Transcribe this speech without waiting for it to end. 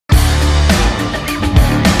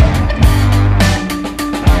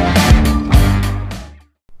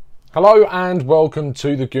Hello and welcome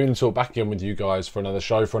to the Gooner Talk, back again with you guys for another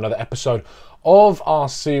show, for another episode of our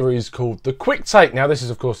series called The Quick Take. Now this is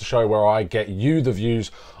of course the show where I get you the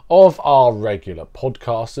views of our regular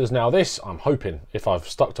podcasters. Now this, I'm hoping, if I've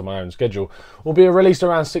stuck to my own schedule, will be released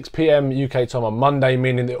around 6 PM UK time on Monday,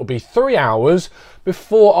 meaning that it will be 3 hours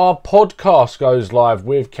before our podcast goes live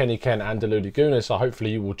with Kenny Ken and Deluded Gooner. So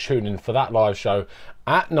hopefully you will tune in for that live show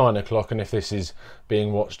at 9 o'clock, and if this is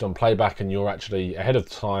being watched on playback and you're actually ahead of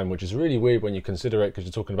time, which is really weird when you consider it, because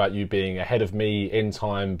you're talking about you being ahead of me in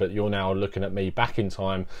time but you're now looking at me back in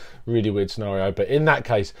time, really weird scenario. But in that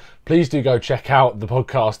case, please do go check out the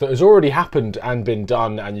podcast that has already happened and been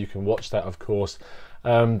done, and you can watch that of course.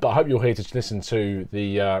 But I hope you're here to listen to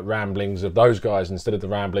the ramblings of those guys instead of the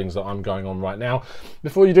ramblings that I'm going on right now.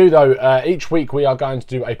 Before you do though, each week we are going to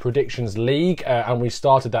do a predictions league, and we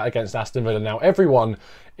started that against Aston Villa. Now everyone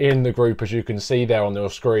in the group, as you can see there on your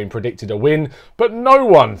screen, predicted a win, but no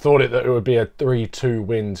one thought that it would be a 3-2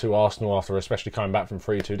 win to Arsenal after especially coming back from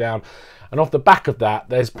 3-2 down. And off the back of that,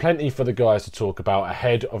 there's plenty for the guys to talk about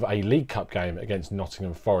ahead of a League Cup game against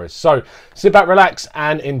Nottingham Forest. So sit back, relax,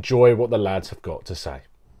 and enjoy what the lads have got to say.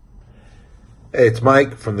 Hey, it's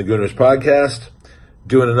Mike from the Gooners podcast,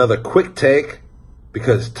 doing another quick take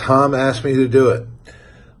because Tom asked me to do it.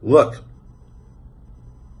 Look,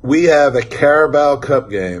 we have a Carabao Cup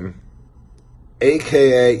game,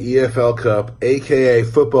 a.k.a. EFL Cup, a.k.a.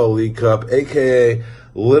 Football League Cup, a.k.a.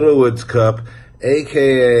 Littlewoods Cup,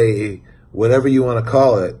 a.k.a. whatever you want to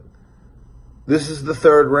call it. This is the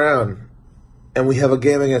third round, and we have a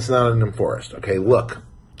game against Nottingham Forest. Okay, look,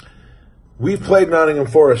 we've played Nottingham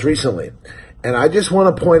Forest recently, and I just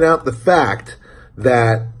want to point out the fact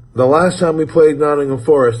that the last time we played Nottingham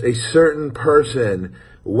Forest, a certain person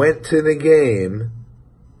went to the game,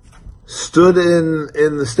 stood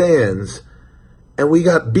in the stands, and we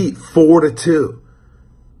got beat 4-2.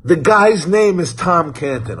 The guy's name is Tom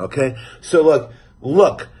Canton, okay? So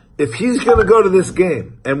look, if he's going to go to this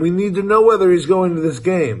game, and we need to know whether he's going to this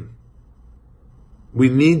game, we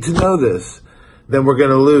need to know this, then we're going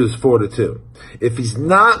to lose 4-2. If he's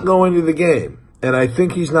not going to the game, and I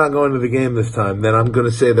think he's not going to the game this time, then I'm going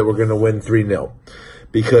to say that we're going to win 3-0.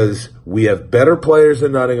 Because we have better players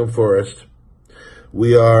than Nottingham Forest.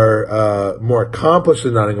 We are more accomplished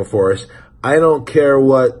than Nottingham Forest. I don't care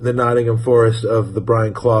what the Nottingham Forest of the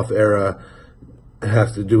Brian Clough era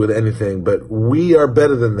has to do with anything, but we are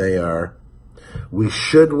better than they are. We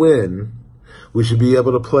should win. We should be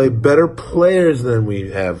able to play better players than we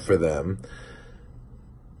have for them,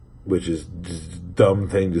 which is just a dumb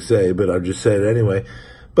thing to say, but I'll just say it anyway.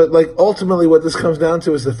 But ultimately what this comes down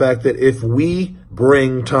to is the fact that if we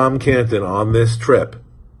bring Tom Canton on this trip,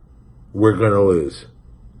 we're going to lose,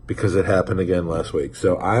 because it happened again last week.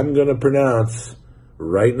 So I'm going to pronounce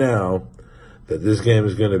right now that this game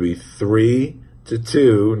is going to be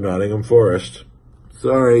 3-2 Nottingham Forest.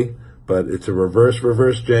 Sorry, but it's a reverse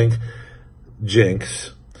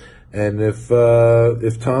jinx. And if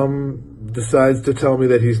Tom decides to tell me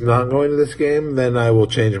that he's not going to this game, then I will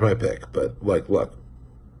change my pick. But look,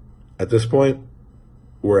 at this point,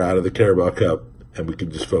 we're out of the Carabao Cup, and we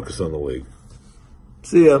can just focus on the league.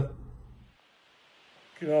 See ya.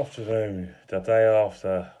 Good afternoon. The day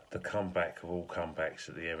after the comeback of all comebacks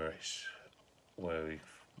at the Emirates, where we've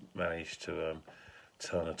managed to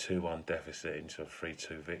turn a 2-1 deficit into a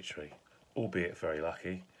 3-2 victory, albeit very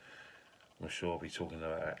lucky. I'm sure we'll be talking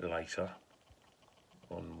about that later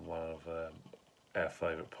on one of our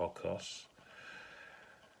favourite podcasts.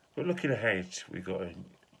 But looking ahead, we've got a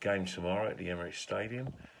game tomorrow at the Emirates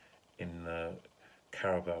Stadium in the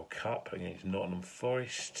Carabao Cup against Nottingham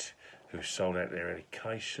Forest, who sold out their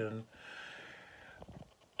education.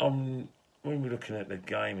 When we're looking at the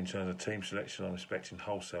game in terms of team selection, I'm expecting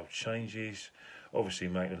wholesale changes. Obviously,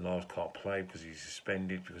 Maitland-Niles can't play because he's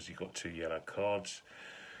suspended, because he got 2 yellow cards.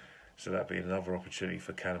 So that'd be another opportunity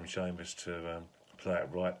for Callum Chambers to play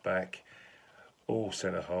at right back, or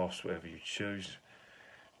centre halves, whatever you choose.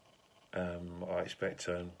 I expect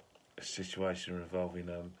a situation involving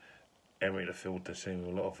Emery to field the team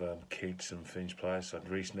with a lot of kids and fringe players. So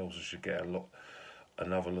Reece Nelson should get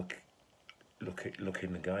another look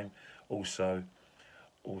in the game. Also,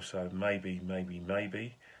 maybe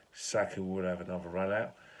Saka would have another run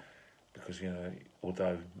out, because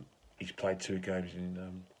although he's played 2 games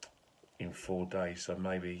in 4 days, so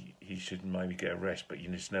maybe he should get a rest. But you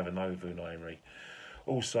just never know with Unai Emery.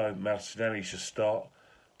 Also, Martinelli should start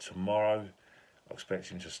tomorrow. I expect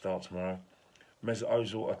him to start tomorrow. Mesut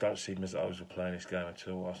Ozil, I don't see Mesut Ozil playing this game at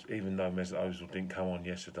all. Even though Mesut Ozil didn't come on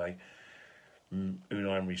yesterday,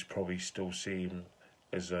 Unai Emery's probably still see him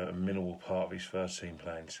as a minimal part of his first team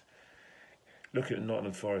plans. looking at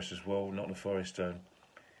Nottingham Forest as well, Nottingham Forest,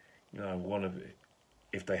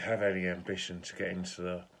 if they have any ambition to get into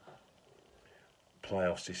the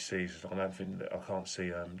playoffs this season, I can't see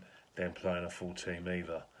them playing a full team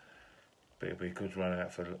either. But it'll be a good run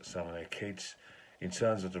out for some of their kids. In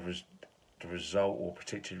terms of the result or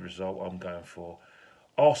predicted result, I'm going for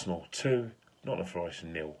Arsenal 2, Nottingham Forest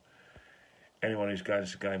 0. Anyone who's going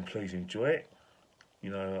to the game, please enjoy it.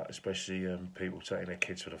 Especially people taking their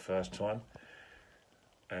kids for the first time.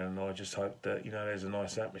 And I just hope that, there's a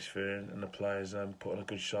nice atmosphere and the players put on a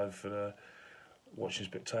good show for the watching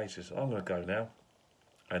spectators. I'm going to go now,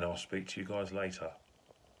 and I'll speak to you guys later,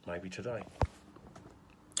 maybe today.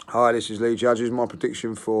 Hi, this is Lee Judges. My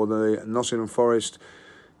prediction for the Nottingham Forest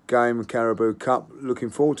game, Carabao Cup. Looking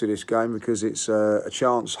forward to this game because it's a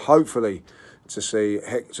chance, hopefully, to see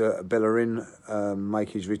Hector Bellerin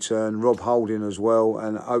make his return, Rob Holding as well,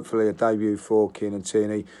 and hopefully a debut for Kieran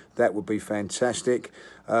Tierney. That would be fantastic.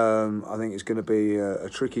 I think it's going to be a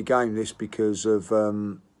tricky game, this, because of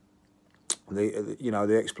the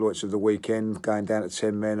exploits of the weekend, going down to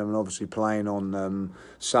 10 men, and obviously playing on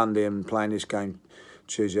Sunday and playing this game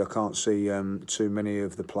Tuesday. I can't see too many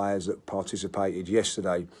of the players that participated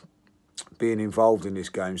yesterday being involved in this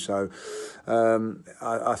game, so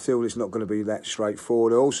I feel it's not going to be that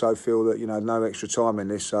straightforward. I also feel that no extra time in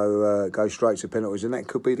this, so go straight to penalties, and that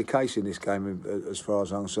could be the case in this game as far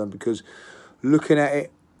as I'm concerned, because looking at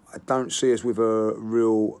it, I don't see us with a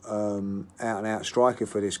real out-and-out striker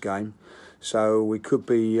for this game, so we could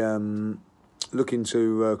be looking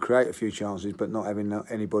to create a few chances but not having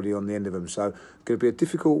anybody on the end of them. So going to be a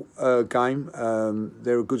difficult game.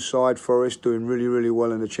 They're a good side, Forest, doing really, really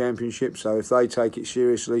well in the Championship, so if they take it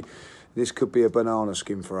seriously, this could be a banana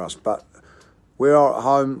skin for us. But we are at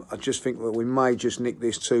home. I just think that we may just nick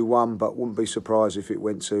this 2-1, but wouldn't be surprised if it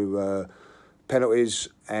went to penalties,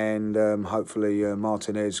 and hopefully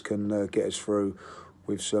Martinez can get us through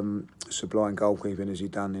with some sublime goalkeeping as he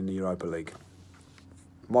done in the Europa League.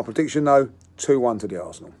 My prediction, though, 2-1 to the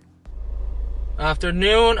Arsenal.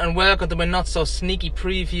 Afternoon, and welcome to my not so sneaky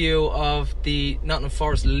preview of the Nottingham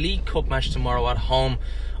Forest League Cup match tomorrow at home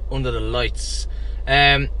under the lights.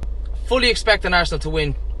 Fully expecting Arsenal to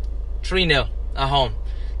win 3-0 at home.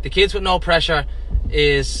 The kids with no pressure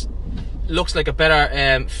looks like a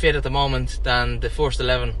better fit at the moment than the first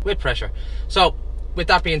 11 with pressure. So, with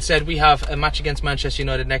that being said, we have a match against Manchester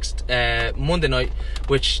United next Monday night,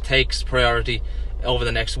 which takes priority over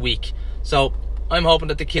the next week. So I'm hoping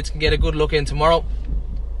that the kids can get a good look in tomorrow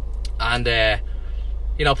and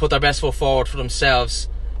put their best foot forward for themselves.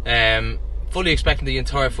 Fully expecting the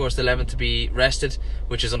entire first 11 to be rested,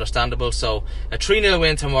 which is understandable. So a 3-0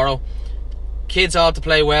 win tomorrow. Kids all to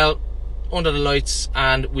play well under the lights,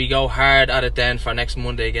 and we go hard at it then for next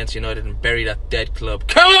Monday against United and bury that dead club.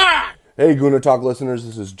 Come on! Hey Gooner Talk listeners,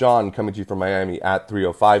 this is John coming to you from Miami at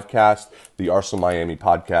 305cast, the Arsenal Miami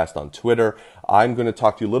podcast on Twitter. I'm going to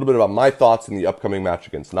talk to you a little bit about my thoughts in the upcoming match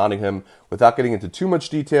against Nottingham. Without getting into too much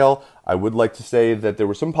detail, I would like to say that there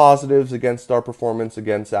were some positives against our performance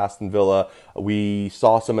against Aston Villa. We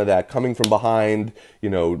saw some of that coming from behind,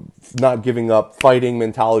 not giving up, fighting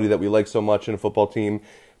mentality that we like so much in a football team.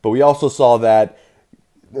 But we also saw that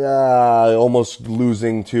almost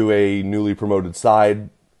losing to a newly promoted side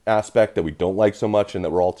aspect that we don't like so much and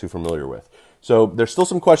that we're all too familiar with. So there's still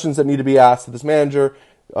some questions that need to be asked of this manager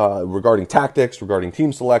regarding tactics, regarding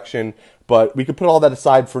team selection, but we could put all that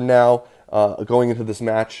aside for now. Going into this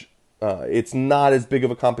match, it's not as big of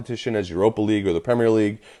a competition as Europa League or the Premier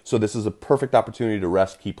League, so this is a perfect opportunity to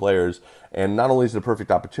rest key players, and not only is it a perfect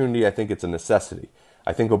opportunity, I think it's a necessity.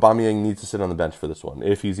 I think Aubameyang needs to sit on the bench for this one,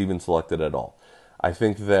 if he's even selected at all. I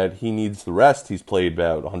think that he needs the rest. He's played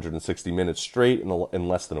about 160 minutes straight in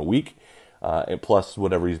less than a week, and plus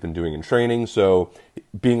whatever he's been doing in training. So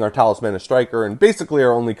being our talismanic striker and basically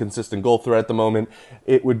our only consistent goal threat at the moment,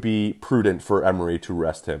 it would be prudent for Emery to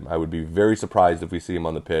rest him. I would be very surprised if we see him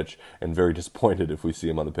on the pitch, and very disappointed if we see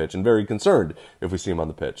him on the pitch, and very concerned if we see him on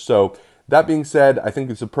the pitch. So that being said, I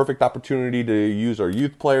think it's a perfect opportunity to use our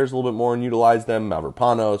youth players a little bit more and utilize them.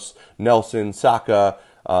 Mavropanos, Nelson, Saka,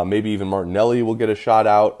 maybe even Martinelli will get a shot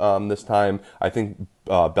out this time. I think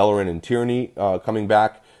Bellerin and Tierney coming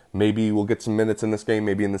back, maybe we'll get some minutes in this game,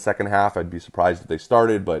 maybe in the second half. I'd be surprised if they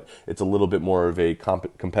started, but it's a little bit more of a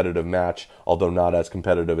competitive match, although not as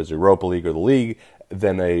competitive as Europa League or the League,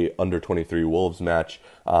 than a under-23 Wolves match.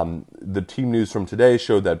 The team news from today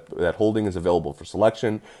showed that Holding is available for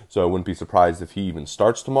selection, so I wouldn't be surprised if he even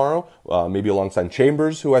starts tomorrow, maybe alongside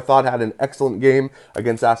Chambers, who I thought had an excellent game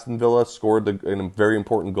against Aston Villa, scored a very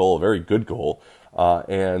important goal, a very good goal.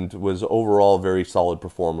 and was overall a very solid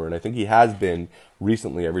performer. And I think he has been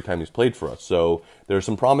recently every time he's played for us. So there's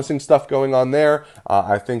some promising stuff going on there.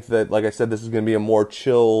 I think that, like I said, this is going to be a more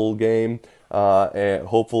chill game, and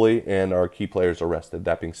hopefully, and our key players are rested.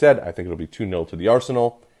 That being said, I think it'll be 2-0 to the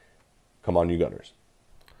Arsenal. Come on, you Gunners.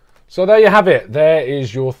 So there you have it. There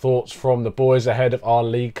is your thoughts from the boys ahead of our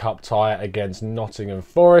League Cup tie against Nottingham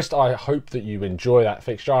Forest. I hope that you enjoy that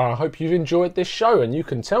fixture. I hope you've enjoyed this show, and you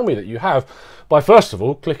can tell me that you have by, first of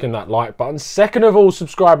all, clicking that like button. Second of all,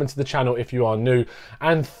 subscribing to the channel if you are new.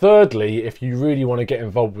 And thirdly, if you really want to get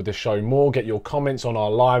involved with the show more, get your comments on our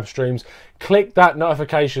live streams, click that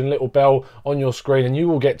notification little bell on your screen and you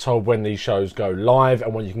will get told when these shows go live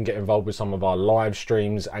and when you can get involved with some of our live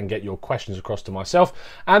streams and get your questions across to myself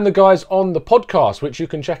and the guys on the podcast, which you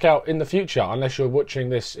can check out in the future, unless you're watching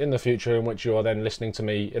this in the future, in which you are then listening to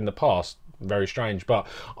me in the past. Very strange, but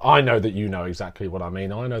I know that you know exactly what I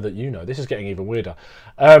mean. I know that you know. This is getting even weirder.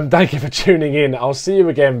 Thank you for tuning in. I'll see you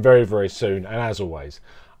again very, very soon. And as always,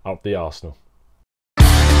 up the Arsenal.